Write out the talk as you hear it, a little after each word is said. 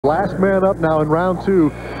Last man up now in round two.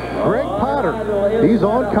 Greg Potter, he's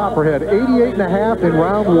on Copperhead, 88.5 in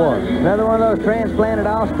round one. Another one of those transplanted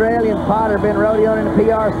Australians. Potter been rodeoing in the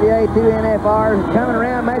PRCA, 2 NFRs, coming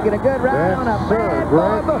around making a good ride on a bad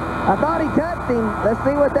boy. I thought he touched him. Let's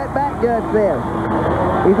see what that back judge says.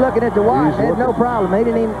 He's looking at the watch. There's no problem. He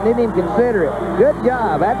didn't even consider it. Good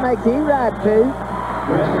job. That makes him right too.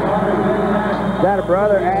 Got a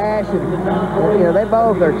brother, Ash, and you know they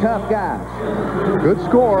both are tough guys. Good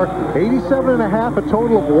score, 87.5, a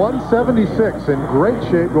total of 176. In great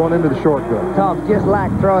shape going into the short gun. Talks just like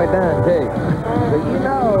Troy Dunn too. But you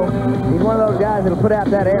know, he's one of those guys that'll put out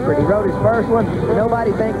that effort. He rode his first one.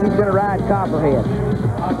 Nobody thinks he's going to ride Copperhead.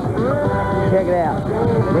 Check it out.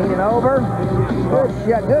 Leaning over. Good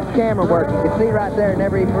shot, good camera work. You can see right there,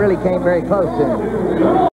 never even really came very close to him.